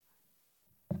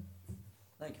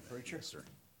Thank you, Preacher. Yes, sir.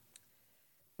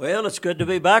 Well, it's good to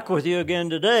be back with you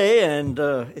again today, and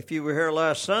if you were here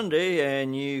last Sunday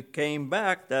and you came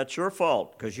back, that's your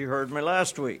fault, because you heard me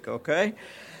last week, okay?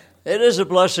 It is a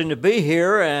blessing to be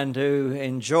here and to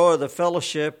enjoy the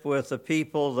fellowship with the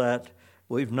people that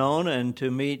we've known and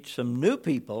to meet some new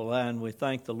people, and we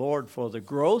thank the Lord for the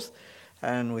growth,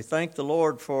 and we thank the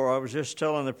Lord for, I was just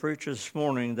telling the preacher this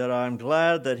morning that I'm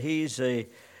glad that he's a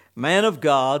man of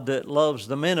God that loves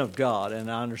the men of God, and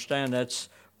I understand that's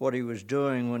what he was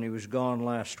doing when he was gone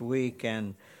last week.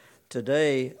 And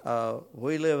today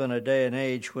we live in a day and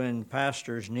age when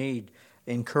pastors need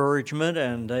encouragement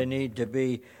and they need to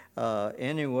be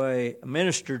anyway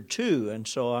ministered to, and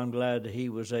so I'm glad that he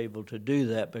was able to do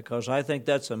that, because I think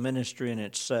that's a ministry in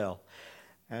itself,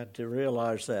 and to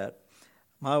realize that.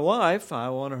 My wife,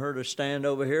 I want her to stand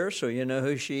over here so you know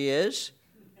who she is.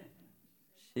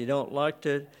 She don't like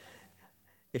to.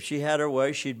 If she had her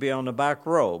way, she'd be on the back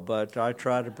row, but I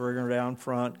try to bring her down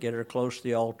front, get her close to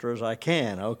the altar as I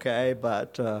can, okay?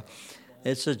 But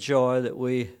it's a joy that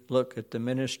we look at the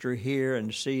ministry here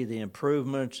and see the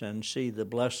improvements and see the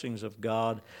blessings of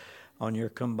God on your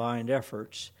combined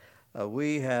efforts.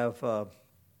 We have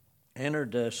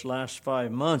entered this last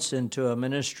 5 months into a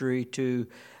ministry to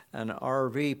an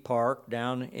RV park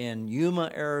down in Yuma,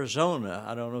 Arizona.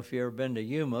 I don't know if you've ever been to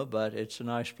Yuma, but it's a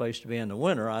nice place to be in the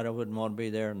winter. I wouldn't want to be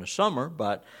there in the summer,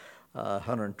 but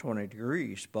 120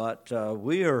 degrees. But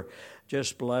we are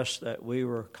just blessed that we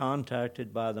were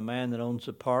contacted by the man that owns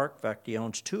the park. In fact, he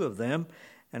owns two of them.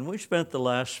 And we spent the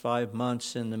last 5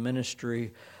 months in the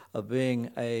ministry of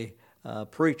being a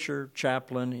preacher,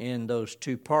 chaplain in those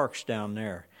two parks down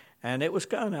there. And it was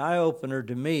kind of eye-opener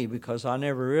to me, because I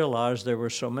never realized there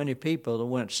were so many people that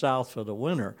went south for the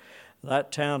winter.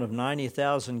 That town of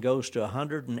 90,000 goes to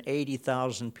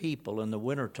 180,000 people in the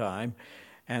wintertime,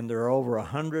 and there are over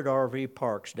 100 RV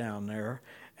parks down there.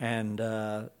 And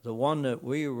the one that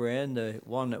we were in, the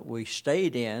one that we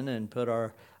stayed in and put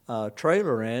our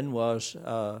trailer in, was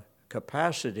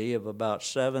capacity of about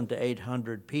 700 to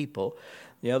 800 people.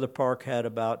 The other park had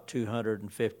about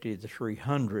 250 to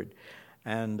 300.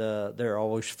 And they're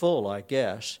always full, I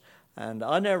guess. And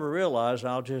I never realized,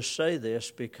 I'll just say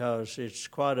this because it's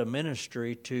quite a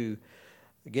ministry to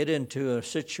get into a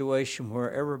situation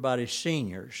where everybody's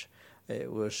seniors. They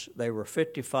were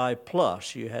 55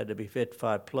 plus. You had to be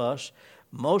 55 plus.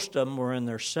 Most of them were in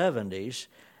their 70s,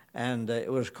 and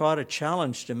it was quite a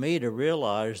challenge to me to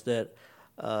realize that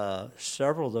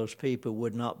several of those people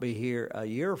would not be here a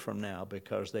year from now,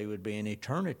 because they would be in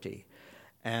eternity.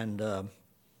 And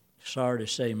sorry to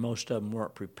say, most of them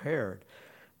weren't prepared.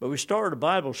 But we started a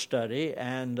Bible study,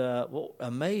 and what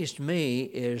amazed me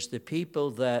is the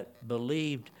people that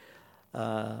believed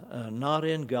not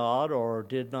in God, or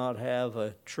did not have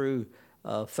a true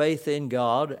faith in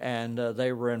God, and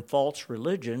they were in false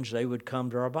religions. They would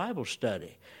come to our Bible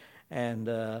study. And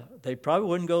they probably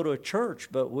wouldn't go to a church,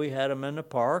 but we had them in the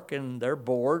park, and they're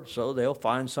bored, so they'll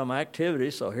find some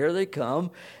activity. So here they come.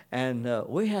 And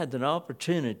we had an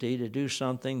opportunity to do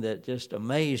something that just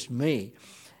amazed me.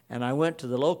 And I went to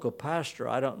the local pastor.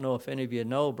 I don't know if any of you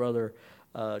know Brother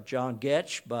John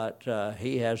Getch, but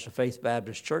he has the Faith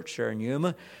Baptist Church there in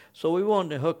Yuma. So we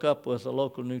wanted to hook up with a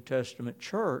local New Testament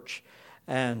church.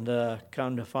 And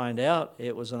come to find out,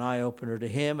 it was an eye-opener to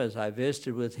him as I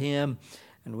visited with him.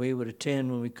 And we would attend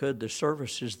when we could the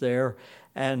services there.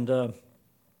 And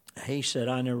he said,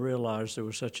 I never realized there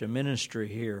was such a ministry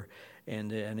here.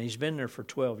 And he's been there for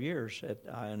 12 years,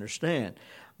 I understand.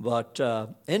 But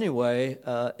anyway,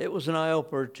 it was an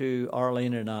eye-opener to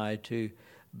Arlene and I to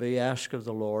be asked of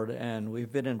the Lord. And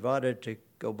we've been invited to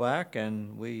go back,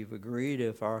 and we've agreed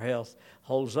if our health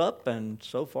holds up. And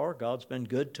so far, God's been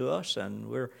good to us, and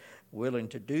we're willing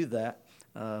to do that.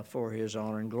 For His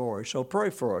honor and glory. So pray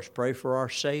for us. Pray for our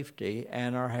safety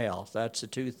and our health. That's the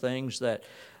two things that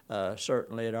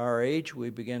certainly at our age we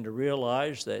begin to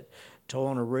realize that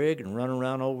towing a rig and running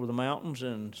around over the mountains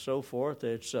and so forth,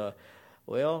 it's,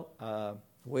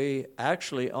 we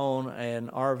actually own an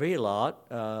RV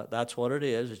lot. That's what it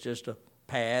is. It's just a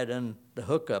pad and the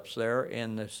hookups there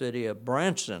in the city of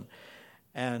Branson.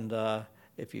 And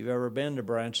if you've ever been to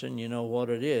Branson, you know what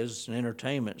it is. It's an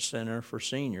entertainment center for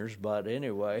seniors. But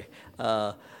anyway,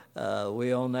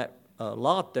 we own that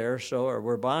lot there, or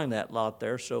we're buying that lot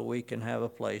there, so we can have a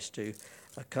place to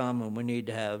come when we need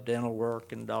to have dental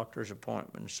work and doctor's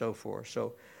appointments and so forth.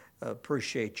 So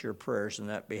appreciate your prayers in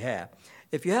that behalf.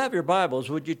 If you have your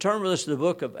Bibles, would you turn with us to the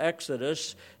book of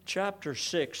Exodus, chapter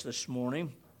 6 this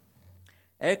morning.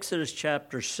 Exodus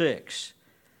chapter 6.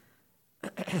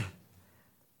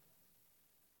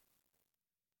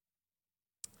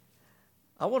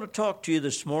 I want to talk to you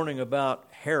this morning about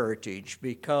heritage,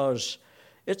 because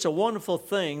it's a wonderful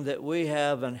thing that we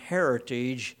have an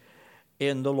heritage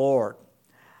in the Lord.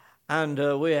 And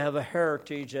we have a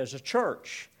heritage as a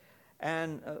church.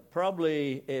 And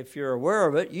probably, if you're aware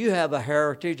of it, you have a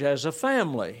heritage as a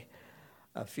family.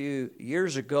 A few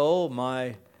years ago,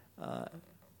 my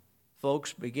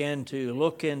folks began to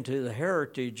look into the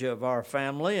heritage of our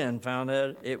family and found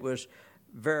that it was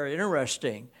very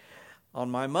interesting. On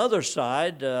my mother's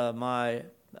side, my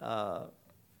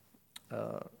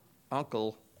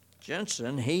Uncle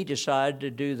Jensen, he decided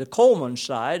to do the Coleman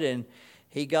side, and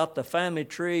he got the family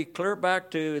tree clear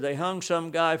back to, they hung some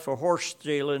guy for horse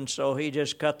stealing, so he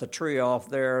just cut the tree off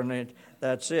there, and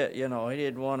that's it. You know, he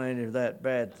didn't want any of that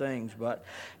bad things. But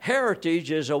heritage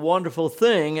is a wonderful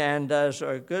thing, and as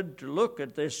a good look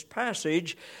at this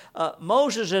passage,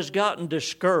 Moses has gotten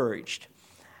discouraged.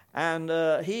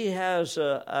 And he has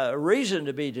a reason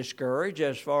to be discouraged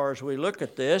as far as we look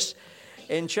at this.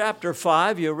 In chapter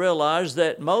 5, you realize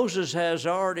that Moses has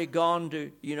already gone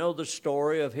to, you know, the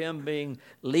story of him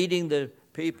leading the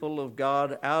people of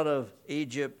God out of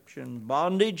Egyptian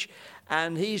bondage.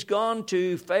 And he's gone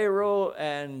to Pharaoh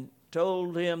and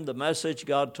told him the message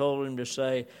God told him to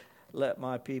say, "Let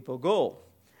my people go."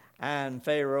 And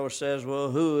Pharaoh says,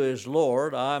 "Well, who is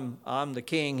Lord? I'm the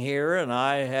king here, and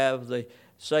I have the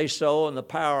say-so and the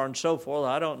power and so forth.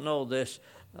 I don't know this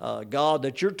God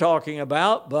that you're talking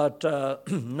about, but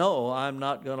no, I'm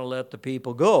not going to let the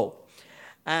people go."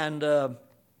 And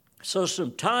so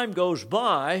some time goes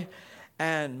by,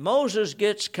 and Moses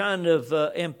gets kind of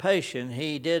impatient.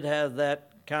 He did have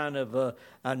that kind of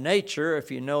a nature, if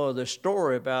you know the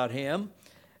story about him.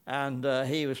 And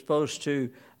he was supposed to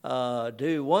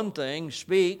do one thing,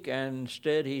 speak, and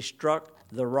instead he struck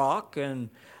the rock,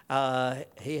 and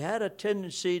he had a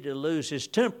tendency to lose his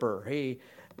temper. He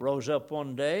rose up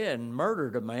one day and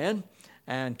murdered a man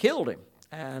and killed him.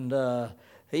 And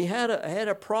he had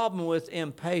a problem with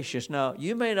impatience. Now,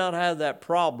 you may not have that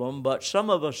problem, but some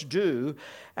of us do.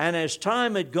 And as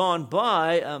time had gone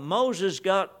by, Moses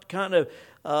got kind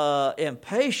of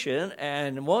impatient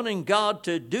and wanting God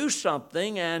to do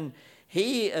something, and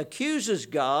he accuses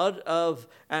God of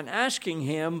and asking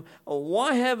him,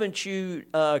 "Why haven't you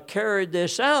carried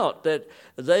this out, that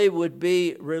they would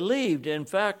be relieved?" In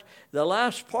fact, the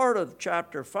last part of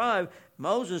chapter 5,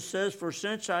 Moses says, "For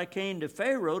since I came to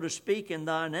Pharaoh to speak in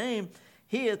thy name,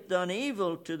 he hath done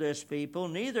evil to this people,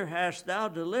 neither hast thou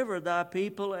delivered thy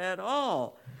people at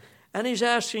all." And he's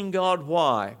asking God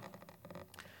why.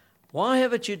 Why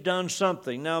haven't you done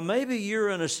something? Now, maybe you're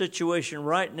in a situation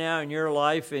right now in your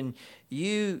life and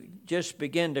you just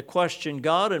begin to question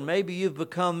God, and maybe you've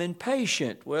become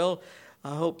impatient. Well,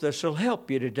 I hope this will help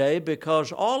you today,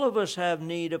 because all of us have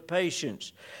need of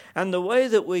patience. And the way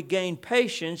that we gain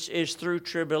patience is through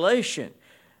tribulation.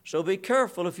 So be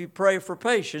careful if you pray for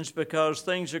patience, because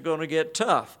things are going to get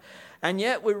tough. And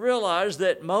yet we realize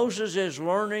that Moses is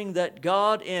learning that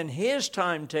God in his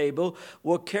timetable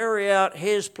will carry out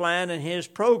his plan and his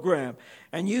program.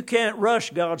 And you can't rush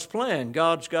God's plan.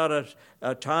 God's got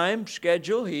a time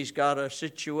schedule. He's got a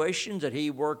situation that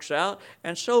he works out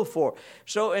and so forth.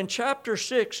 So in chapter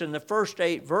 6, in the first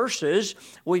 8 verses,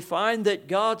 we find that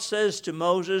God says to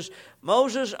Moses,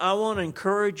 "Moses, I want to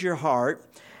encourage your heart.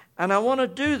 And I want to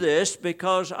do this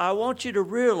because I want you to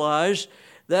realize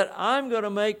that I'm going to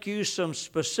make you some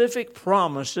specific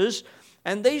promises,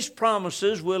 and these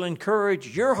promises will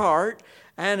encourage your heart,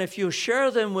 and if you share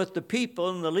them with the people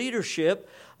and the leadership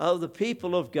of the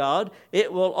people of God,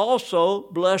 it will also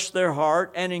bless their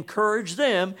heart and encourage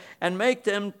them and make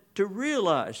them to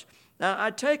realize." Now, I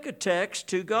take a text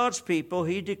to God's people.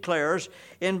 He declares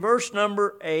in verse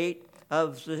number 8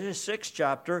 of the 6th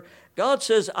chapter, God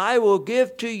says, "I will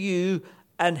give to you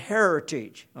an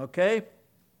heritage," okay?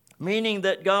 Meaning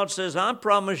that God says, I'm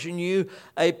promising you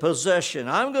a possession.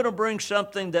 I'm going to bring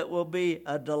something that will be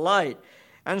a delight.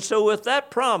 And so with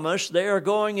that promise, they are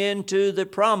going into the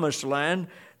promised land,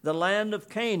 the land of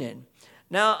Canaan.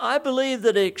 Now, I believe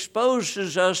that it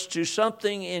exposes us to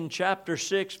something in chapter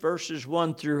 6, verses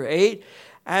 1 through 8.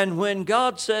 And when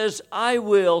God says, "I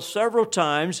will," several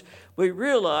times, we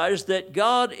realize that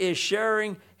God is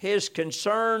sharing his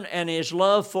concern and his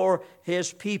love for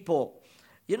his people.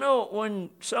 You know, when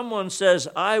someone says,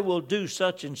 "I will do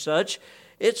such and such,"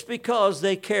 it's because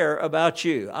they care about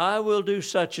you. "I will do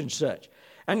such and such."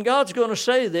 And God's going to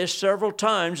say this several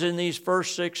times in these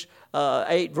first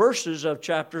 8 verses of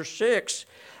chapter 6.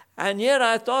 And yet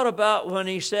I thought about when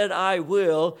he said, "I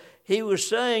will," he was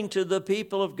saying to the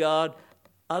people of God,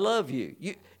 "I love you."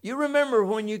 You remember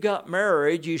when you got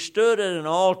married, you stood at an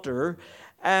altar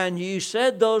and you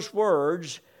said those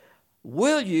words,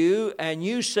 Will you? And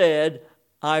you said,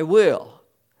 I will.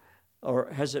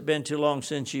 Or has it been too long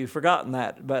since you've forgotten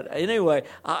that? But anyway,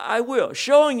 I will.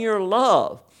 Showing your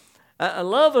love.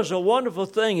 Love is a wonderful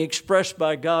thing expressed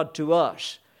by God to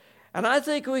us. And I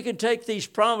think we can take these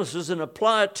promises and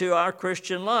apply it to our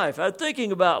Christian life. I'm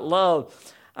thinking about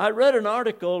love. I read an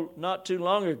article not too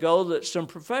long ago that some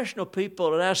professional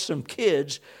people had asked some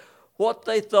kids what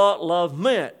they thought love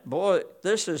meant. Boy,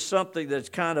 this is something that's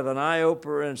kind of an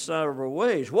eye-opener in several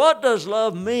ways. What does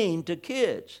love mean to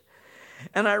kids?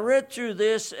 And I read through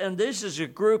this, and this is a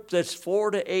group that's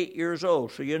 4 to 8 years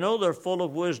old. So you know they're full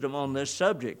of wisdom on this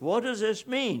subject. What does this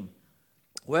mean?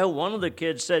 Well, one of the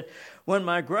kids said, when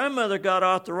my grandmother got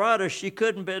arthritis, she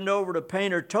couldn't bend over to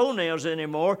paint her toenails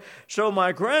anymore, so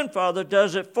my grandfather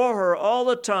does it for her all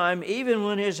the time, even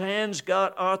when his hands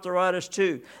got arthritis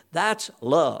too. That's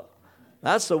love.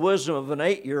 That's the wisdom of an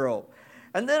 8-year-old.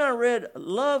 And then I read,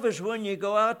 love is when you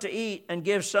go out to eat and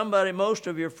give somebody most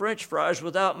of your French fries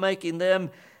without making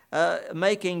them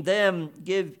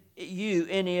give you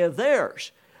any of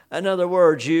theirs. In other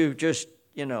words, you just,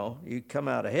 you come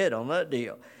out ahead on that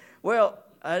deal. Well,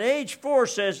 at age 4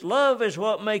 says, love is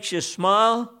what makes you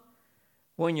smile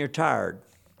when you're tired.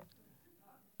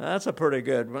 That's a pretty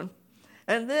good one.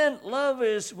 And then love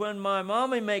is when my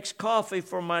mommy makes coffee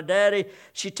for my daddy.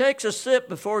 She takes a sip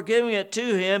before giving it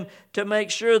to him to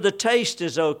make sure the taste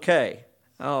is okay.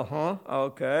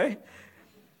 Okay.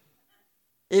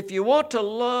 If you want to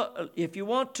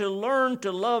learn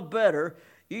to love better,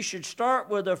 you should start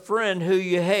with a friend who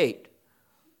you hate.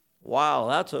 Wow,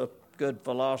 that's a good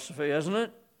philosophy, isn't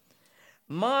it?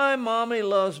 My mommy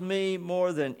loves me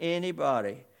more than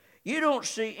anybody. You don't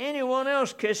see anyone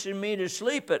else kissing me to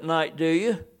sleep at night, do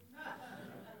you?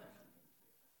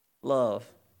 Love.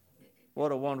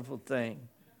 What a wonderful thing.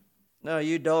 Now,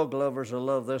 you dog lovers will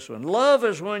love this one. Love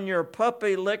is when your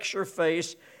puppy licks your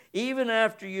face even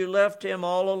after you left him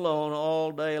all alone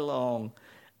all day long.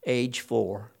 Age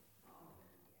 4.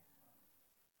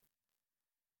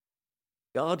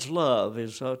 God's love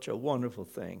is such a wonderful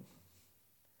thing.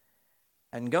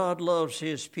 And God loves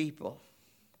His people.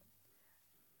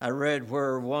 I read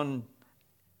where one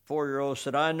 4-year-old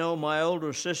said, I know my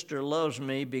older sister loves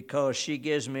me because she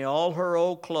gives me all her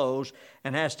old clothes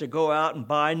and has to go out and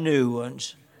buy new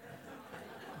ones.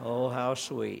 Oh, how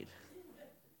sweet.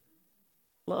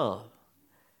 Love.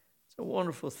 It's a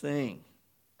wonderful thing.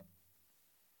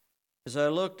 As I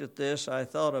looked at this, I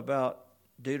thought about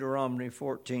Deuteronomy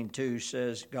 14:2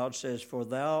 says, God says, for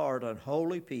thou art an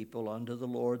holy people unto the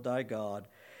Lord thy God,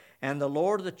 and the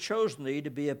Lord hath chosen thee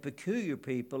to be a peculiar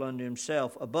people unto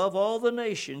himself, above all the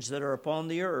nations that are upon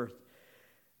the earth.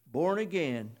 Born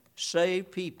again,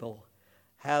 saved people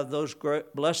have those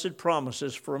great blessed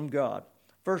promises from God.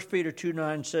 1 Peter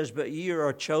 2:9 says, but ye are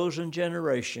a chosen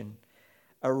generation,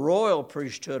 a royal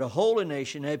priesthood, a holy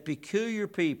nation, a peculiar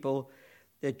people,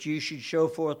 that you should show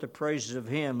forth the praises of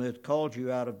him who hath called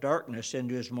you out of darkness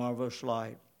into his marvelous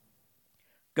light.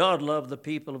 God loved the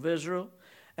people of Israel,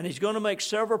 and he's going to make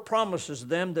several promises to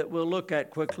them that we'll look at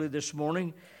quickly this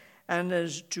morning, and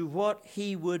as to what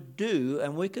he would do.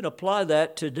 And we can apply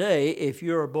that today if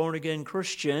you're a born-again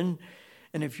Christian,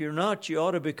 and if you're not, you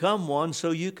ought to become one so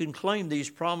you can claim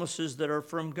these promises that are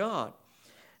from God.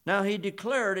 Now, he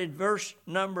declared in verse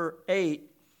number 8,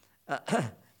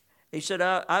 he said,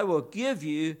 I will give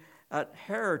you a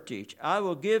heritage. I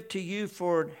will give to you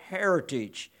for an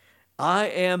heritage. I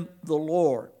am the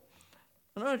Lord.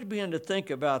 When I began to think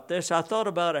about this, I thought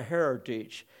about a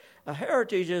heritage. A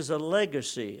heritage is a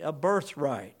legacy, a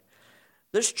birthright.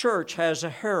 This church has a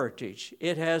heritage.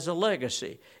 It has a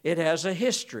legacy. It has a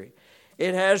history.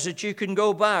 It has that you can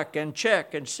go back and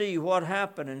check and see what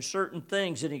happened and certain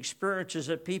things and experiences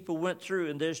that people went through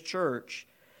in this church.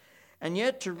 And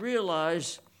yet to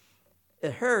realize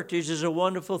that heritage is a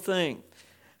wonderful thing.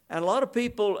 And a lot of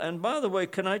people, and by the way,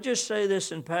 can I just say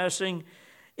this in passing?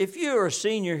 If you're a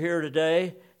senior here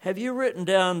today, have you written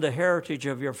down the heritage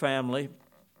of your family?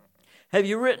 Have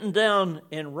you written down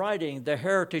in writing the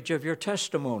heritage of your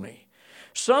testimony?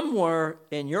 Somewhere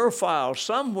in your file,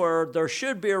 somewhere there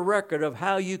should be a record of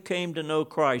how you came to know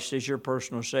Christ as your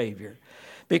personal Savior.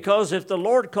 Because if the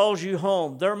Lord calls you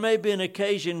home, there may be an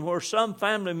occasion where some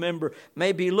family member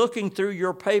may be looking through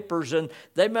your papers and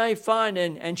they may find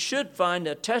and should find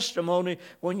a testimony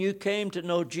when you came to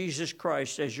know Jesus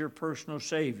Christ as your personal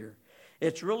Savior.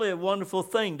 It's really a wonderful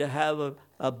thing to have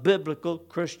a biblical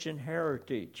Christian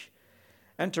heritage.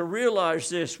 And to realize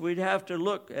this, we'd have to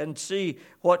look and see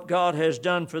what God has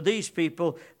done for these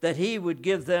people, that He would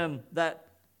give them that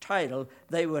title,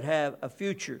 they would have a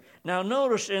future. Now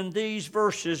notice in these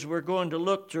verses we're going to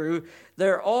look through,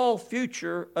 they're all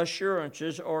future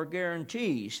assurances or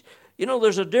guarantees. You know,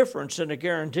 there's a difference in a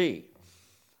guarantee.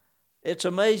 It's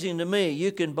amazing to me.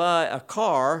 You can buy a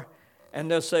car and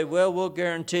they'll say, well, we'll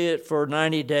guarantee it for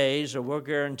 90 days or we'll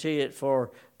guarantee it for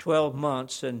 12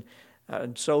 months and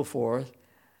so forth.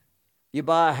 You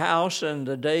buy a house and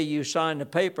the day you sign the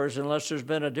papers, unless there's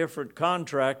been a different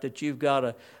contract, that you've got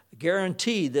a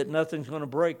guarantee that nothing's going to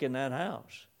break in that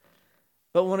house.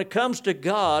 But when it comes to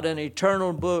God, an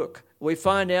eternal book, we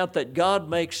find out that God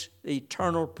makes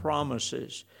eternal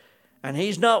promises. And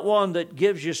He's not one that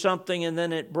gives you something and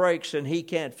then it breaks and He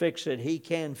can't fix it. He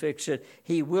can fix it.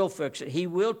 He will fix it. He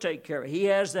will take care of it. He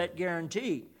has that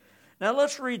guarantee. Now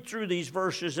let's read through these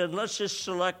verses and let's just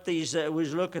select these as we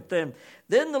look at them.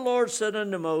 Then the Lord said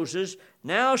unto Moses,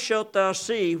 now shalt thou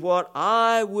see what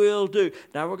I will do.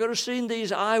 Now we're going to see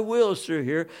these I wills through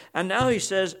here. And now He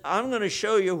says, I'm going to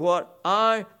show you what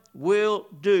I will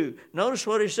do. Notice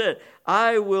what He said.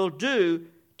 I will do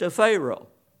to Pharaoh.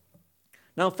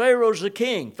 Now, Pharaoh's the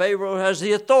king. Pharaoh has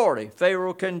the authority.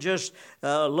 Pharaoh can just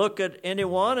look at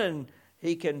anyone and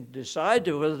he can decide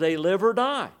whether they live or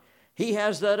die. He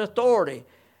has that authority.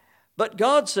 But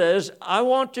God says, I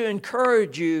want to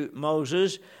encourage you,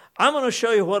 Moses. I'm going to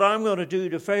show you what I'm going to do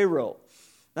to Pharaoh.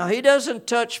 Now, He doesn't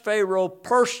touch Pharaoh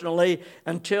personally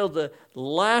until the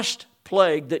last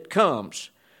plague that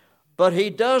comes. But He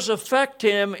does affect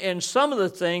him in some of the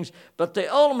things. But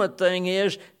the ultimate thing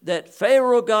is that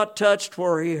Pharaoh got touched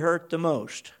where he hurt the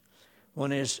most,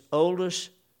 when his oldest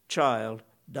child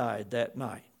died that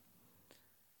night.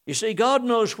 You see, God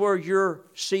knows where your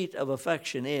seat of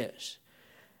affection is.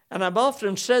 And I've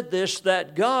often said this,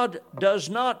 that God does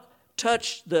not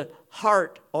touch the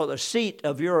heart or the seat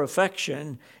of your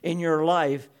affection in your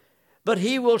life, but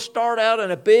He will start out in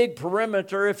a big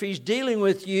perimeter. If He's dealing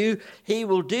with you, He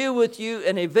will deal with you,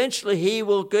 and eventually He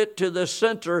will get to the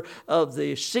center of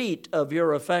the seat of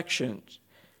your affections.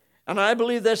 And I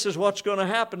believe this is what's going to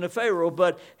happen to Pharaoh,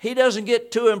 but he doesn't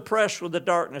get too impressed with the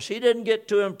darkness. He didn't get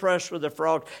too impressed with the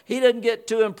frogs. He didn't get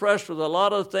too impressed with a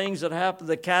lot of things that happened,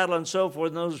 the cattle and so forth,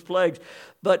 and those plagues.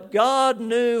 But God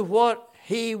knew what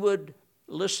He would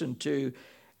listen to,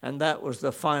 and that was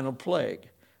the final plague,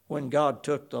 when God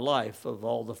took the life of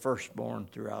all the firstborn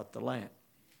throughout the land.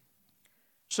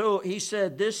 So He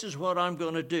said, this is what I'm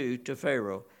going to do to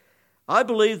Pharaoh. I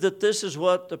believe that this is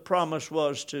what the promise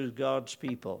was to God's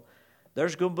people.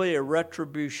 There's going to be a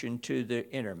retribution to the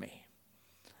enemy.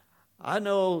 I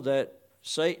know that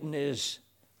Satan is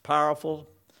powerful.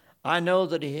 I know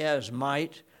that he has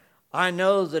might. I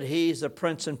know that he's the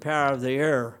prince and power of the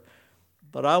air.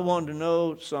 But I want to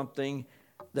know something,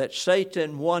 that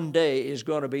Satan one day is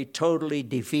going to be totally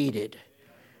defeated.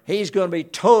 He's going to be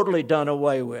totally done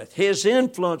away with. His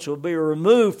influence will be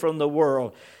removed from the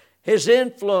world. His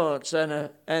influence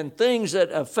and things that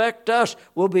affect us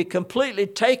will be completely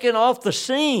taken off the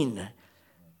scene.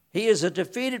 He is a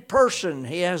defeated person.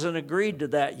 He hasn't agreed to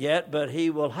that yet, but he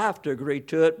will have to agree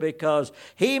to it, because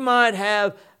he might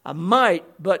have a might,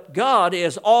 but God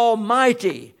is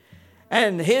almighty.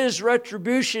 And His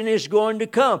retribution is going to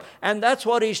come. And that's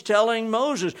what He's telling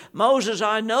Moses. Moses,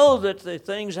 I know that the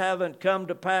things haven't come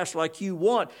to pass like you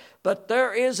want, but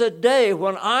there is a day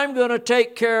when I'm going to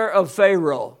take care of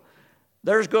Pharaoh.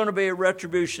 There's going to be a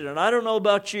retribution. And I don't know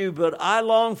about you, but I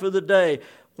long for the day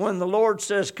when the Lord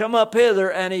says, come up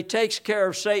hither, and He takes care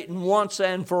of Satan once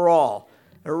and for all.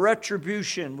 A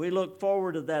retribution. We look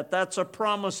forward to that. That's a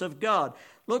promise of God.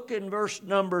 Look in verse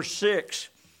number 6.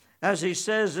 As He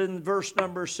says in verse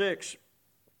number 6,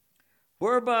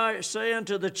 whereby say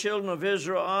unto the children of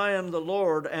Israel, I am the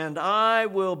Lord, and I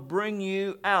will bring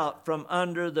you out from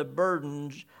under the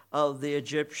burdens of the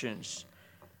Egyptians.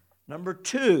 Number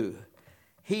 2,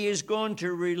 He is going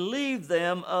to relieve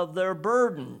them of their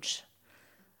burdens.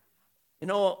 You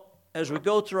know, as we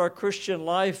go through our Christian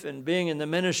life and being in the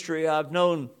ministry, I've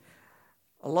known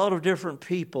a lot of different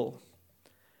people.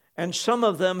 And some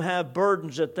of them have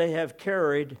burdens that they have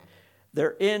carried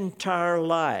their entire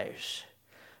lives.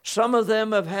 Some of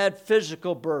them have had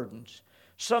physical burdens.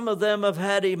 Some of them have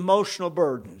had emotional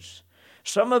burdens.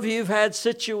 Some of you have had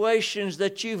situations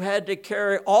that you've had to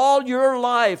carry all your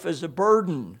life as a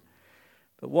burden.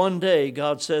 But one day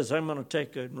God says, I'm going to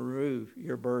take and remove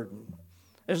your burden.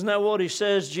 Isn't that what He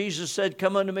says? Jesus said,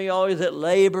 come unto me, all you that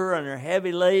labor and are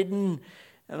heavy laden,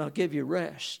 and I'll give you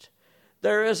rest.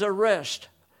 There is a rest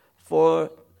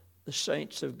for the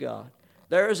saints of God.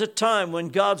 There is a time when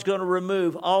God's going to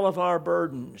remove all of our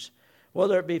burdens,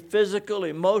 whether it be physical,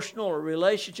 emotional, or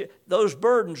relationship. Those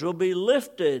burdens will be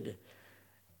lifted.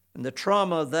 And the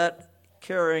trauma of that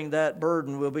carrying that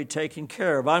burden will be taken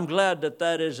care of. I'm glad that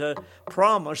that is a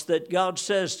promise that God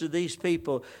says to these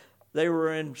people. They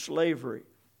were in slavery.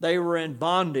 They were in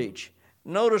bondage.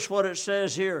 Notice what it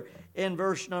says here in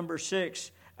verse number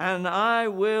 6. And I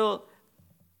will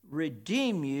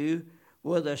redeem you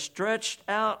with a stretched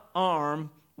out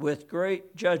arm with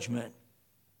great judgment.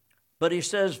 But he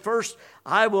says, first,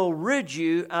 I will rid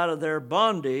you out of their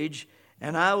bondage,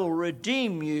 and I will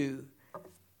redeem you.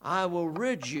 I will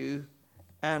rid you,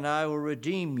 and I will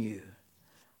redeem you.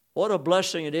 What a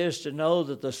blessing it is to know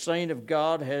that the saint of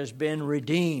God has been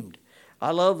redeemed. I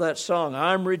love that song.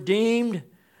 I'm redeemed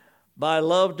by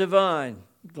love divine.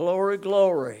 Glory,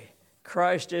 glory.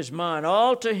 Christ is mine.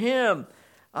 All to him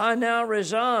I now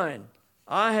resign.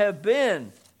 I have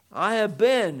been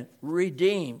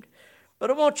redeemed. But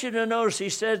I want you to notice he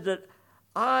said that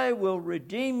I will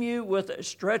redeem you with a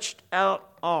stretched out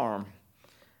arm.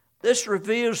 This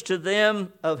reveals to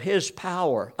them of his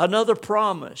power. Another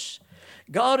promise.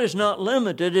 God is not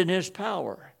limited in his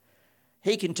power.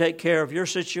 He can take care of your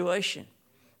situation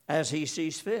as he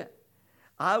sees fit.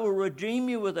 I will redeem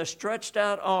you with a stretched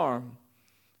out arm.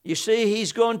 You see,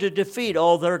 he's going to defeat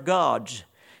all their gods.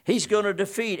 He's going to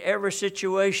defeat every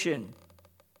situation.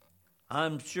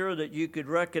 I'm sure that you could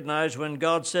recognize when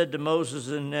God said to Moses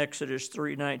in Exodus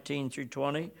 3:19 through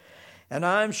 20, and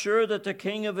I'm sure that the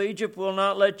king of Egypt will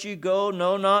not let you go,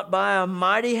 no, not by a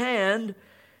mighty hand,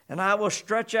 and I will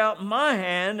stretch out my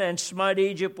hand and smite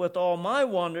Egypt with all my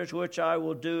wonders, which I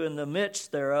will do in the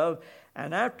midst thereof,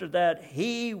 and after that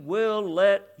he will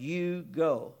let you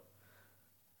go.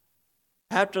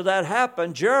 After that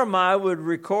happened, Jeremiah would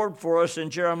record for us in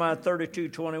Jeremiah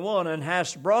 32:21, and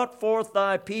hast brought forth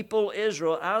thy people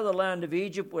Israel out of the land of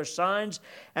Egypt with signs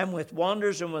and with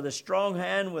wonders and with a strong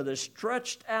hand, with a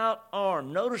stretched out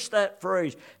arm. Notice that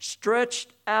phrase,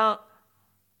 stretched out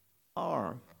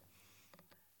arm.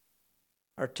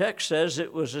 Our text says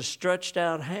it was a stretched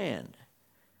out hand.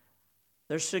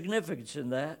 There's significance in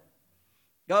that.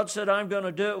 God said, I'm going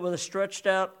to do it with a stretched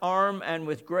out arm and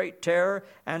with great terror,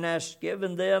 and hast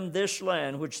given them this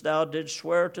land, which thou didst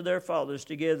swear to their fathers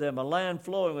to give them, a land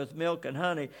flowing with milk and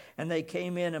honey, and they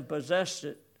came in and possessed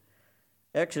it.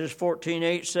 Exodus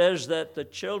 14:8 says that the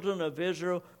children of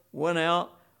Israel went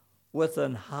out with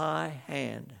an high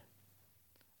hand.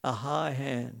 A high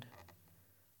hand.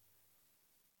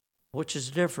 Which is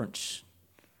the difference?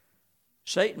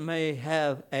 Satan may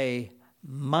have a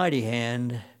mighty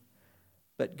hand,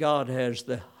 but God has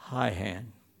the high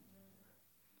hand.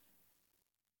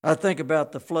 I think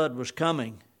about the flood was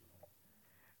coming,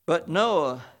 but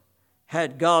Noah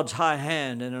had God's high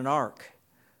hand in an ark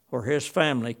where his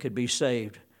family could be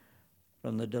saved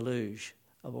from the deluge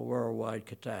of a worldwide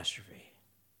catastrophe.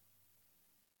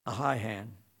 A high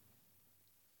hand.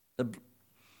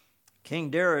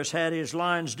 King Darius had his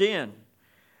lion's den,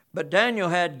 but Daniel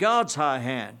had God's high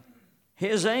hand,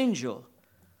 his angel.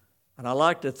 And I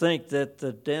like to think that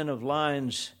the den of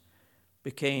lions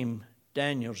became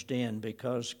Daniel's den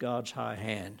because God's high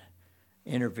hand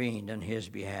intervened on his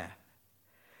behalf.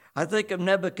 I think of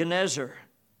Nebuchadnezzar.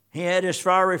 He had his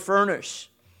fiery furnace.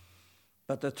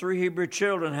 But the three Hebrew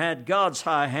children had God's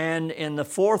high hand in the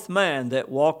fourth man that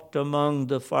walked among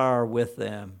the fire with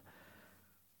them,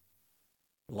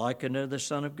 like unto the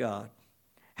Son of God.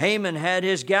 Haman had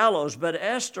his gallows, but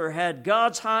Esther had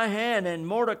God's high hand in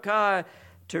Mordecai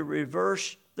to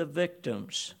reverse the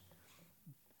victims.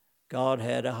 God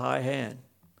had a high hand.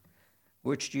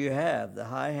 Which do you have, the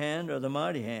high hand or the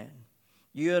mighty hand?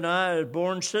 You and I are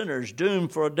born sinners,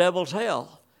 doomed for a devil's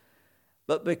hell.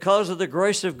 But because of the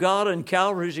grace of God and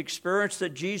Calvary's experience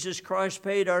that Jesus Christ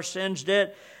paid our sins'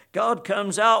 debt, God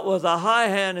comes out with a high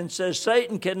hand and says,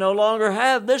 Satan can no longer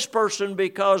have this person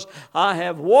because I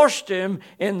have washed him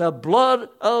in the blood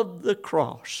of the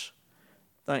cross.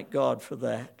 Thank God for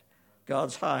that.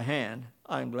 God's high hand.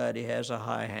 I'm glad he has a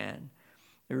high hand.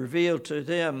 He revealed to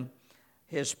them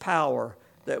his power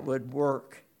that would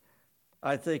work.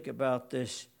 I think about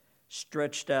this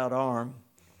stretched out arm.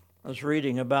 I was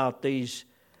reading about these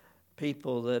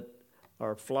people that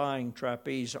are flying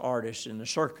trapeze artists in the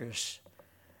circus.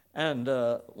 And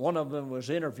one of them was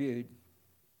interviewed.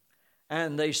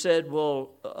 And they said,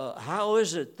 well, how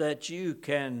is it that you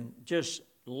can just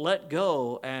let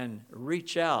go and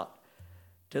reach out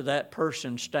to that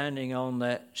person standing on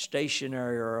that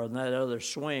stationary or on that other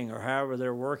swing or however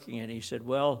they're working it? He said,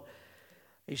 well,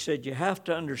 you have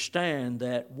to understand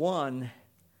that one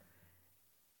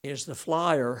is the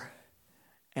flyer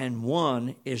and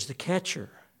one is the catcher.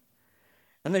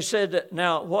 And they said that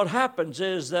now what happens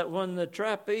is that when the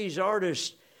trapeze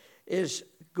artist is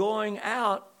going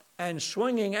out and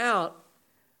swinging out,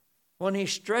 when he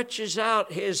stretches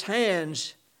out his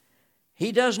hands,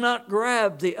 he does not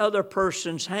grab the other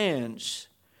person's hands.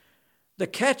 The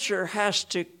catcher has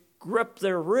to grip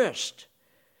their wrist.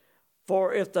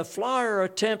 For if the flyer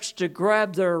attempts to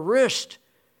grab their wrist,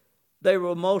 they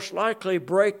will most likely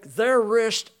break their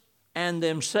wrist and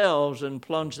themselves and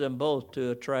plunge them both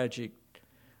to a tragic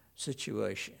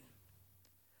situation.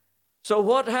 So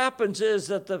what happens is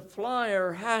that the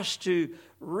flyer has to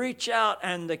reach out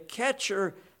and the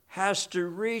catcher has to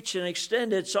reach and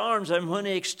extend its arms. And when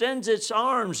he extends its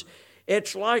arms,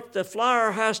 it's like the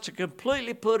flyer has to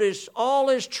completely put all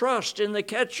his trust in the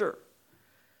catcher.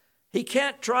 He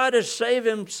can't try to save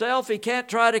himself. He can't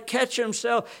try to catch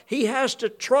himself. He has to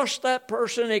trust that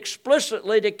person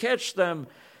explicitly to catch them,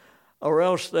 or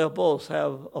else they'll both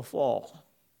have a fall.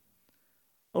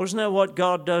 Isn't that what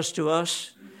God does to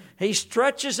us? He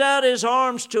stretches out his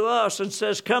arms to us and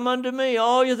says, "Come unto me,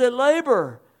 all you that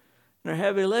labor and are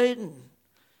heavy laden,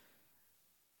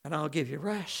 and I'll give you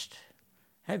rest."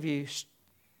 Have you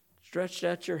stretched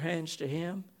out your hands to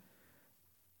him?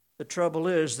 The trouble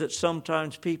is that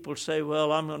sometimes people say,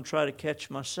 "Well, I'm going to try to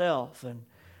catch myself, and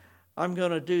I'm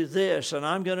going to do this, and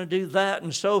I'm going to do that,"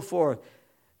 and so forth.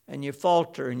 And you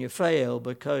falter and you fail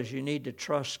because you need to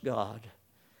trust God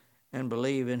and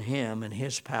believe in him and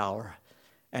his power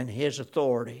and his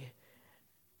authority.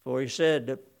 For he said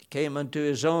that he came unto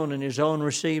his own, and his own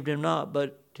received him not,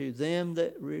 but to them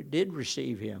that did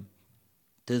receive him,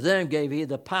 to them gave he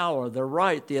the power, the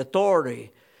right, the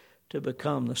authority to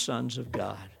become the sons of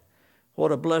God.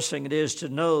 What a blessing it is to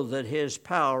know that his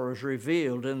power is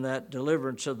revealed in that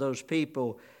deliverance of those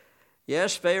people.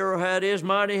 Yes, Pharaoh had his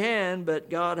mighty hand, but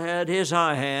God had his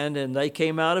high hand, and they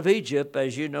came out of Egypt,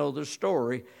 as you know the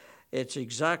story. It's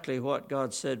exactly what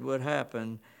God said would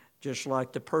happen, just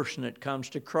like the person that comes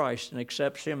to Christ and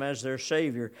accepts him as their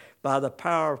Savior by the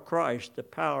power of Christ, the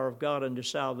power of God unto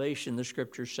salvation, the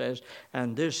Scripture says.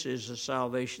 And this is the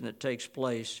salvation that takes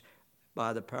place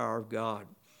by the power of God.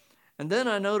 And then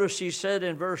I notice he said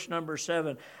in verse number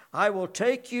 7, "I will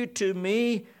take you to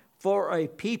me for a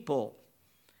people."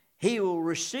 He will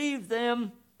receive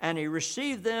them, and he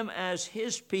received them as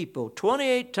his people.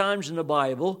 28 times in the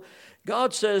Bible,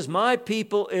 God says, "My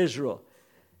people Israel."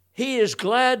 He is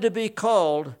glad to be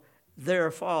called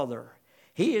their Father.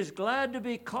 He is glad to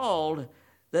be called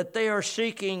that they are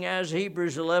seeking, as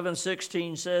Hebrews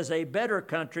 11:16 says, a better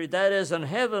country, that is an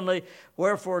heavenly,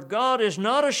 wherefore God is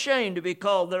not ashamed to be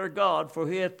called their God, for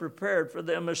he hath prepared for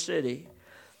them a city.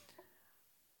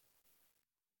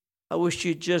 I wish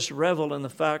you'd just revel in the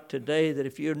fact today that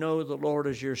if you know the Lord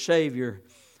as your Savior,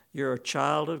 you're a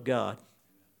child of God,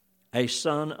 a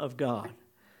son of God.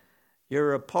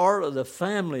 You're a part of the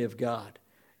family of God.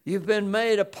 You've been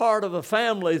made a part of a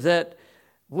family that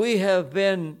we have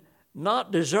been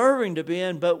not deserving to be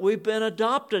in, but we've been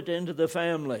adopted into the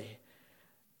family.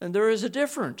 And there is a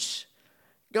difference.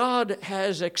 God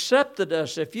has accepted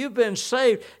us. If you've been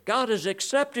saved, God has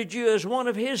accepted you as one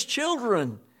of his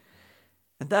children.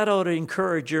 And that ought to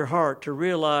encourage your heart to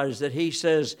realize that he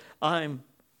says, I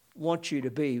want you to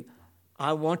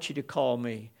call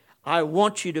me. I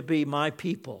want you to be my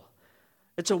people.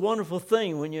 It's a wonderful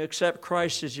thing when you accept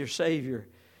Christ as your Savior,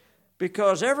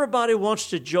 because everybody wants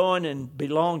to join and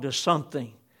belong to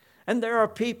something. And there are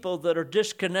people that are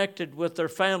disconnected with their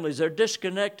families. They're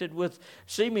disconnected with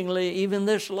seemingly even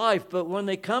this life. But when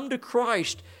they come to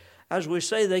Christ, as we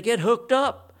say, they get hooked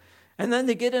up. And then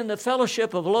they get in the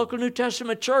fellowship of a local New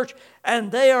Testament church,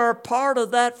 and they are a part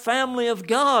of that family of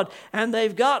God. And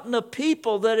they've gotten a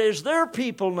people that is their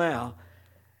people now.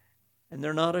 And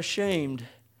they're not ashamed.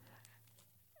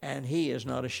 And he is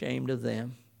not ashamed of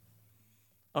them.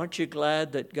 Aren't you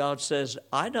glad that God says,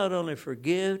 I not only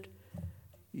forgive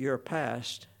your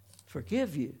past,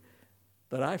 forgive you,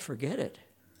 but I forget it.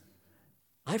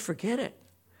 I forget it.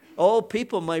 Oh,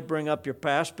 people may bring up your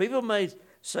past. People may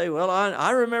say, well,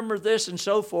 I remember this and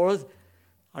so forth.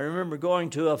 I remember going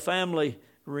to a family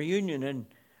reunion, and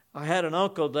I had an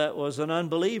uncle that was an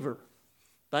unbeliever.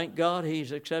 Thank God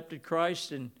he's accepted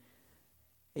Christ, and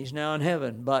he's now in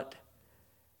heaven. But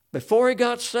before he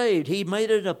got saved, he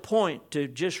made it a point to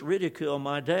just ridicule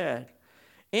my dad.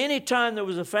 Anytime there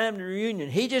was a family reunion,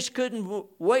 he just couldn't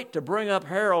wait to bring up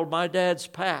Harold, my dad's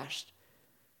past.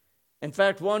 In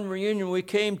fact, one reunion we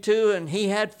came to, and he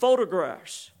had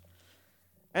photographs.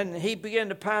 And he began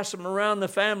to pass them around the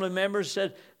family members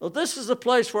and said, well, this is the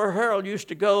place where Harold used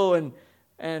to go,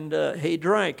 and he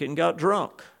drank and got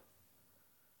drunk.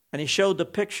 And he showed the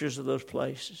pictures of those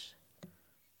places.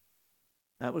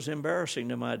 That was embarrassing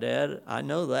to my dad. I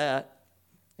know that.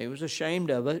 He was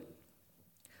ashamed of it.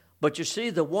 But you see,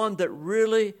 the one that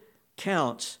really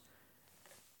counts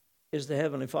is the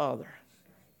Heavenly Father.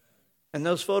 And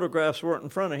those photographs weren't in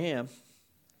front of him.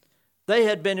 They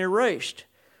had been erased.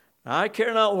 I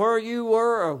care not where you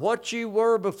were or what you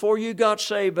were before you got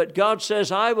saved, but God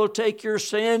says, I will take your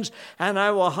sins and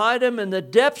I will hide them in the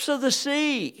depths of the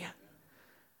sea.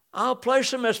 I'll place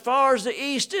them as far as the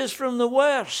east is from the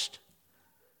west.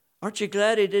 Aren't you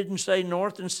glad he didn't say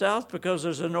north and south, because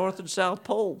there's a north and south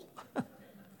pole?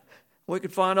 We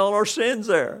could find all our sins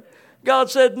there.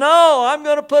 God said, no, I'm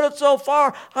going to put it so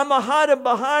far, I'm going to hide them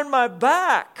behind my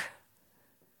back.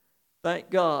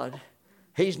 Thank God.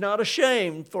 He's not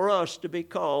ashamed for us to be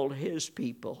called his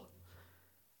people,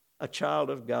 a child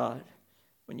of God.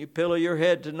 When you pillow your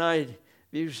head tonight, if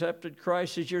you accepted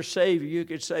Christ as your Savior, you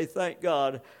could say, thank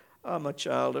God, I'm a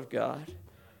child of God.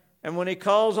 And when he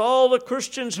calls all the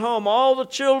Christians home, all the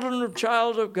children of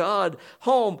child of God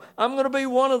home, I'm going to be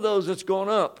one of those that's going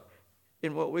up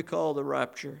in what we call the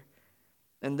rapture.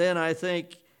 And then I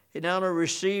think he not only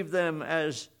received them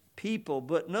as people,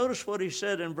 but notice what he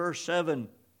said in verse 7.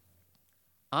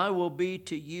 I will be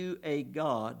to you a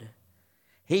God.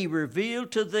 He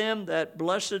revealed to them that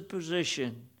blessed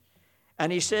position.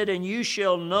 And he said, and you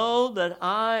shall know that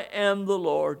I am the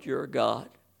Lord your God.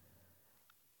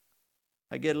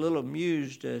 I get a little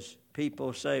amused as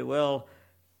people say, well,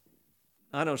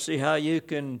 I don't see how you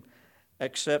can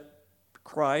accept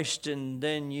Christ and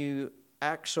then you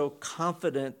act so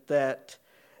confident that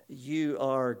you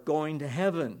are going to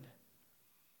heaven.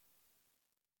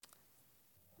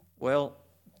 Well,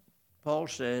 Paul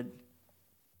said,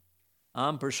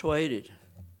 I'm persuaded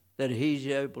that he's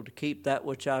able to keep that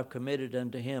which I've committed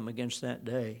unto him against that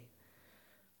day.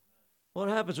 What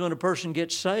happens when a person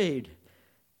gets saved?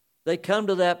 They come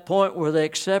to that point where they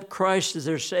accept Christ as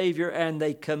their Savior and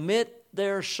they commit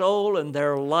their soul and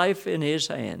their life in his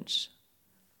hands.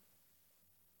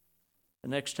 The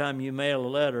next time you mail a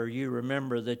letter, you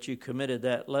remember that you committed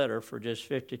that letter for just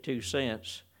 52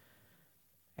 cents.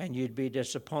 And you'd be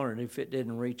disappointed if it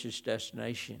didn't reach its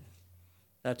destination.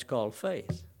 That's called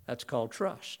faith. That's called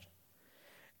trust.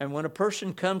 And when a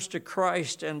person comes to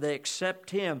Christ and they accept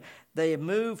him, they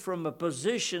move from a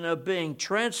position of being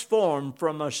transformed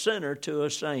from a sinner to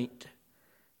a saint.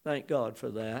 Thank God for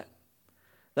that.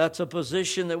 That's a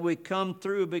position that we come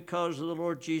through because of the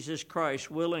Lord Jesus Christ,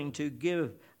 willing to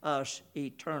give us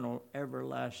eternal,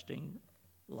 everlasting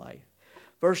life.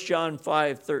 1 John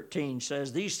 5:13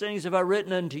 says, these things have I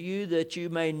written unto you that you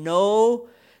may know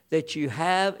that you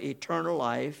have eternal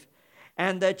life,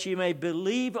 and that you may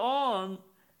believe on,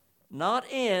 not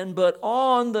in, but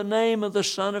on the name of the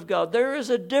Son of God. There is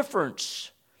a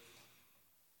difference.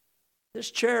 This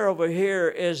chair over here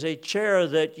is a chair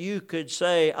that you could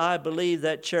say, I believe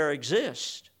that chair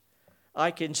exists.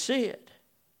 I can see it.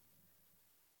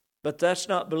 But that's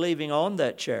not believing on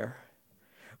that chair.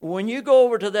 When you go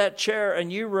over to that chair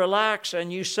and you relax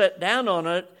and you sit down on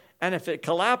it, and if it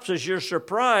collapses, you're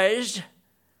surprised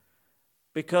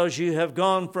because you have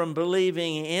gone from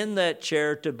believing in that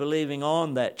chair to believing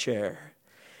on that chair.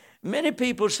 Many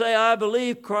people say, I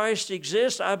believe Christ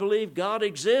exists, I believe God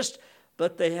exists,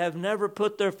 but they have never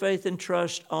put their faith and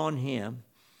trust on him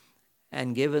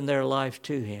and given their life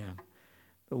to him.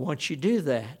 But once you do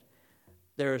that,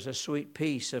 there is a sweet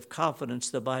peace of confidence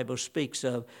the Bible speaks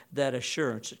of, that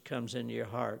assurance that comes into your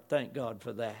heart. Thank God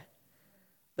for that.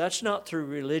 That's not through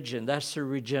religion. That's through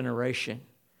regeneration.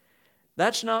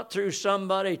 That's not through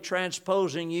somebody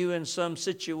transposing you in some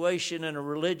situation in a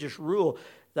religious rule.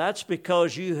 That's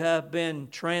because you have been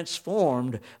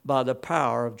transformed by the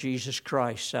power of Jesus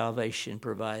Christ's salvation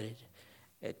provided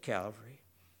at Calvary.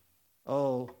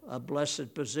 Oh, a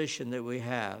blessed position that we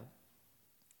have.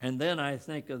 And then I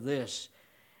think of this.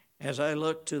 As I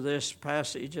look to this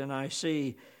passage and I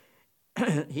see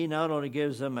he not only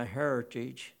gives them a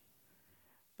heritage,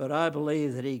 but I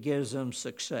believe that he gives them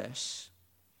success.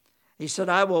 He said,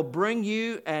 I will bring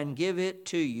you and give it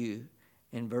to you,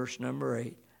 in verse number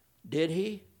 8. Did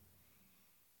he?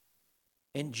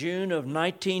 In June of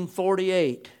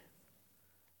 1948,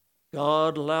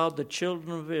 God allowed the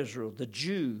children of Israel, the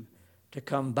Jew, to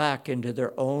come back into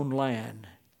their own land.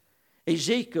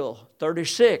 Ezekiel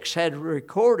 36 had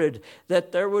recorded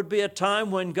that there would be a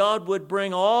time when God would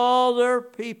bring all their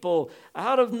people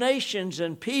out of nations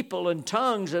and people and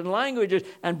tongues and languages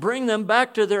and bring them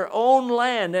back to their own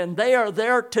land. And they are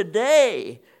there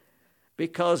today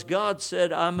because God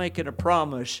said, I'm making a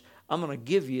promise. I'm going to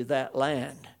give you that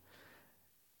land.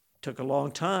 It took a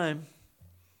long time.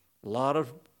 A lot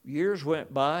of years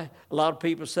went by. A lot of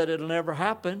people said it'll never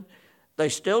happen. They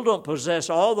still don't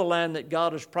possess all the land that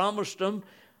God has promised them,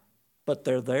 but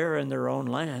they're there in their own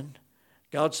land.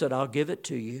 God said, I'll give it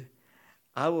to you.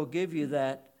 I will give you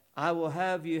that I will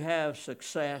have you have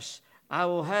success. I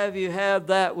will have you have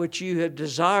that which you have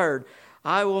desired.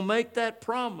 I will make that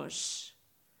promise.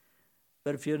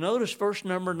 But if you notice verse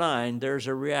number 9, there's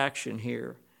a reaction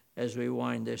here as we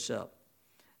wind this up.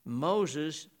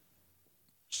 Moses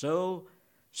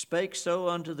spake so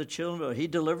unto the children. He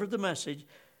delivered the message,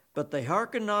 but they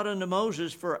hearkened not unto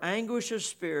Moses for anguish of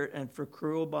spirit and for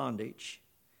cruel bondage.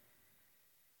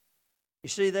 You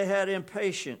see, they had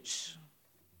impatience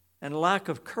and lack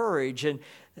of courage, and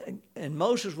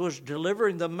Moses was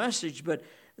delivering the message, but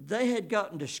they had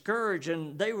gotten discouraged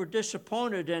and they were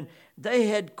disappointed and they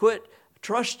had quit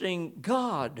trusting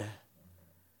God.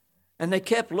 And they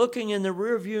kept looking in the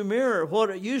rearview mirror what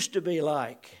it used to be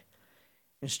like,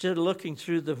 instead of looking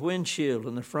through the windshield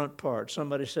in the front part.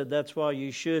 Somebody said that's why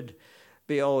you should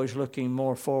be always looking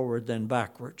more forward than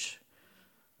backwards.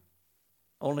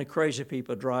 Only crazy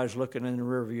people drives looking in the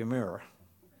rearview mirror.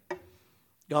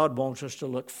 God wants us to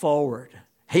look forward.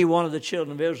 He wanted the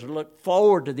children of Israel to look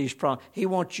forward to these promises. He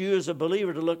wants you as a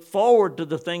believer to look forward to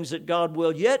the things that God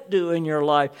will yet do in your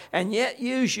life and yet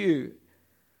use you.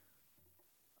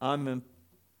 I'm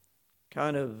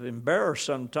kind of embarrassed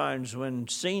sometimes when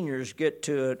seniors get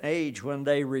to an age when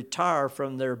they retire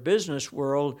from their business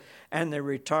world and they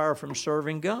retire from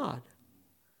serving God.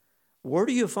 Where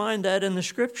do you find that in the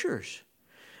Scriptures?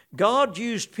 God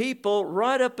used people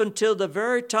right up until the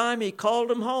very time He called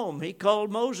them home. He called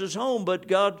Moses home, but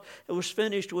God was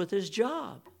finished with His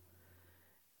job.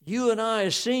 You and I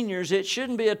as seniors, it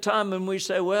shouldn't be a time when we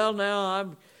say, well,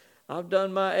 now I've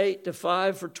done my 8 to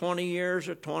 5 for 20 years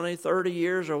or 20, 30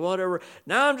 years or whatever.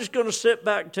 Now I'm just going to sit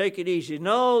back and take it easy.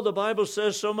 No, the Bible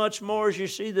says so much more as you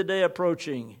see the day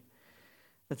approaching.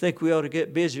 I think we ought to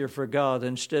get busier for God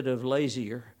instead of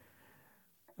lazier.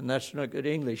 And that's not good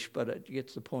English, but it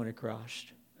gets the point across.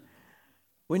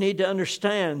 We need to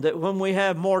understand that when we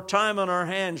have more time on our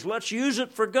hands, let's use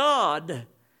it for God.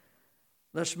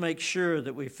 Let's make sure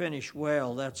that we finish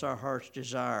well. That's our heart's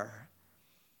desire.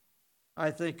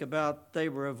 I think about they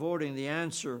were avoiding the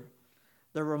answer.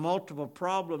 There were multiple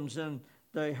problems and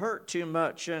they hurt too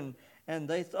much, and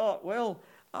they thought, well,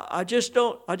 I just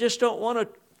don't want to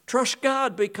trust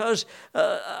God because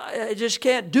I just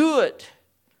can't do it.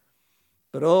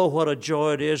 But oh, what a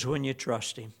joy it is when you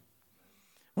trust Him.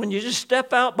 When you just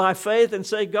step out by faith and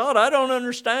say, God, I don't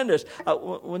understand this.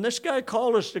 When this guy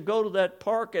called us to go to that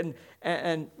park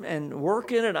and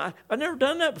work in it, I've never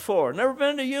done that before. Never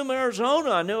been to Yuma,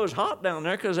 Arizona. I knew it was hot down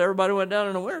there because everybody went down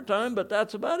in the wintertime, but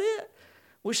that's about it.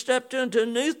 We stepped into a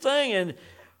new thing, and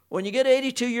when you get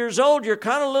 82 years old, you're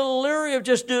kind of a little leery of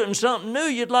just doing something new.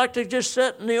 You'd like to just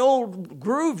sit in the old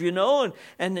groove,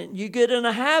 and you get in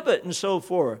a habit and so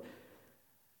forth.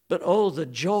 But oh, the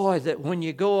joy that when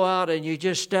you go out and you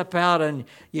just step out and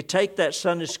you take that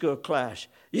Sunday school class,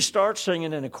 you start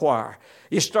singing in a choir,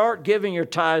 you start giving your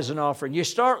tithes and offering, you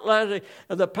start letting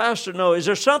the pastor know, is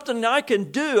there something I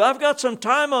can do? I've got some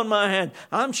time on my hand.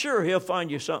 I'm sure he'll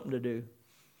find you something to do.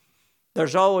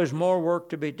 There's always more work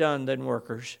to be done than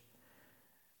workers.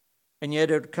 And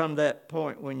yet it'll come that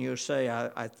point when you say,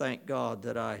 I thank God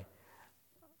that I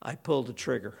pulled the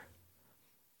trigger.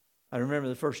 I remember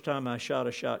the first time I shot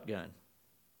a shotgun.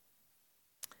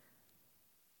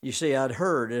 You see, I'd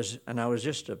heard, and I was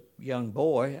just a young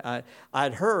boy,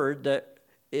 I'd heard that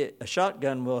a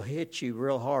shotgun will hit you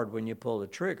real hard when you pull the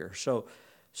trigger. So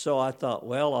I thought,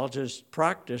 well, I'll just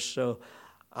practice, so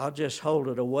I'll just hold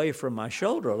it away from my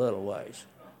shoulder a little ways.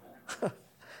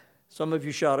 Some of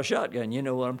you shot a shotgun, you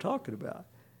know what I'm talking about.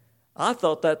 I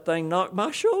thought that thing knocked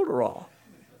my shoulder off.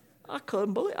 I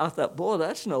couldn't believe it. I thought, boy,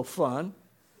 that's no fun.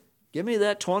 Give me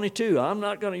that 22. I'm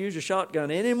not going to use a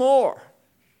shotgun anymore.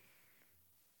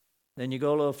 Then you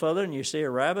go a little further and you see a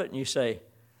rabbit and you say,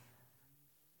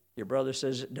 your brother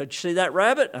says, don't you see that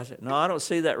rabbit? I said, no, I don't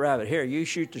see that rabbit. Here, you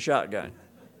shoot the shotgun.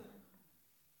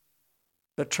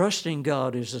 But trusting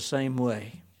God is the same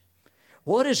way.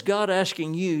 What is God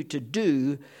asking you to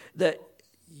do that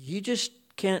you just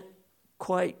can't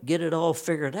quite get it all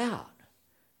figured out?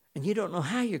 And you don't know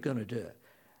how you're going to do it.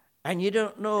 And you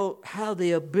don't know how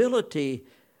the ability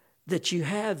that you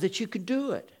have that you can do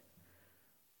it.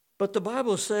 But the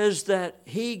Bible says that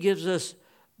He gives us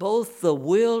both the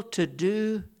will to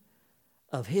do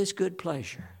of His good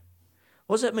pleasure.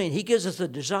 What does that mean? He gives us the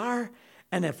desire,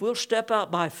 and if we'll step out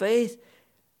by faith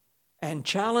and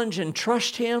challenge and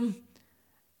trust Him,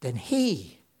 then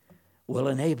He will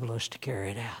enable us to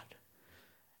carry it out.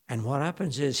 And what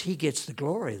happens is He gets the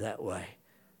glory that way.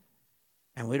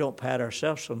 And we don't pat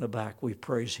ourselves on the back. We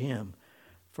praise Him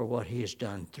for what He has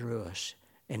done through us,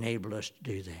 enabled us to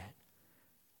do that.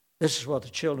 This is what the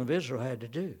children of Israel had to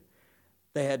do.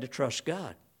 They had to trust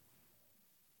God.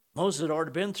 Moses had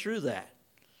already been through that.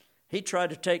 He tried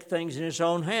to take things in his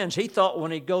own hands. He thought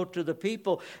when he'd go to the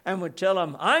people and would tell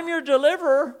them, I'm your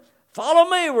deliverer, follow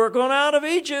me, we're going out of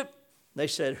Egypt. They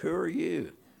said, who are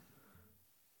you?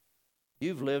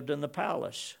 You've lived in the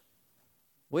palace.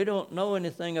 We don't know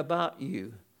anything about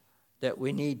you that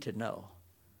we need to know.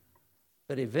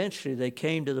 But eventually they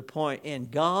came to the point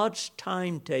in God's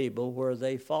timetable where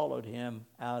they followed him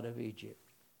out of Egypt.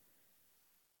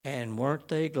 And weren't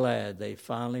they glad they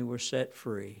finally were set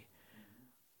free?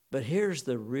 But here's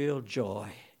the real joy,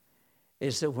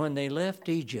 is that when they left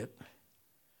Egypt,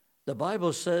 the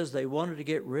Bible says they wanted to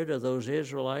get rid of those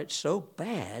Israelites so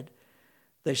bad,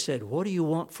 they said, what do you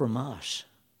want from us?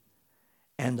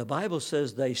 And the Bible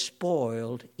says they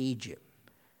spoiled Egypt,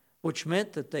 which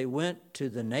meant that they went to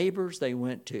the neighbors, they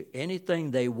went to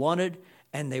anything they wanted,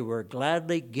 and they were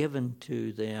gladly given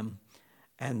to them,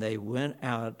 and they went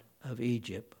out of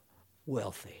Egypt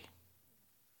wealthy.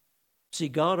 See,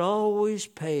 God always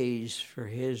pays for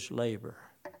his labor.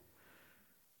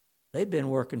 They've been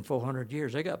working 400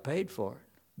 years. They got paid for it.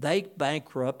 They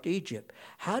bankrupt Egypt.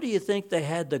 How do you think they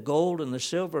had the gold and the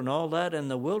silver and all that in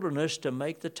the wilderness to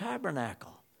make the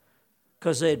tabernacle?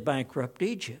 Because they'd bankrupt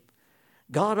Egypt.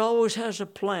 God always has a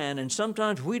plan, and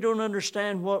sometimes we don't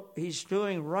understand what he's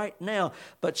doing right now,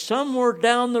 but somewhere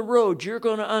down the road you're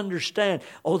going to understand,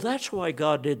 oh, that's why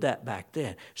God did that back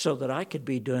then, so that I could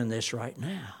be doing this right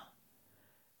now.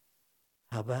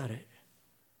 How about it?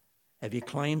 Have you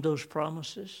claimed those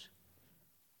promises?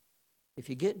 If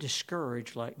you get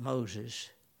discouraged like Moses,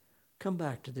 come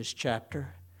back to this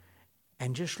chapter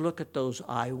and just look at those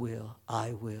I will,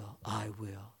 I will, I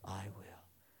will, I will.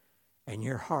 And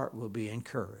your heart will be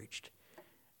encouraged.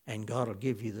 And God will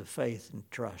give you the faith and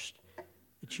trust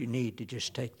that you need to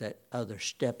just take that other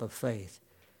step of faith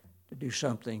to do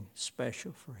something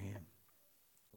special for him.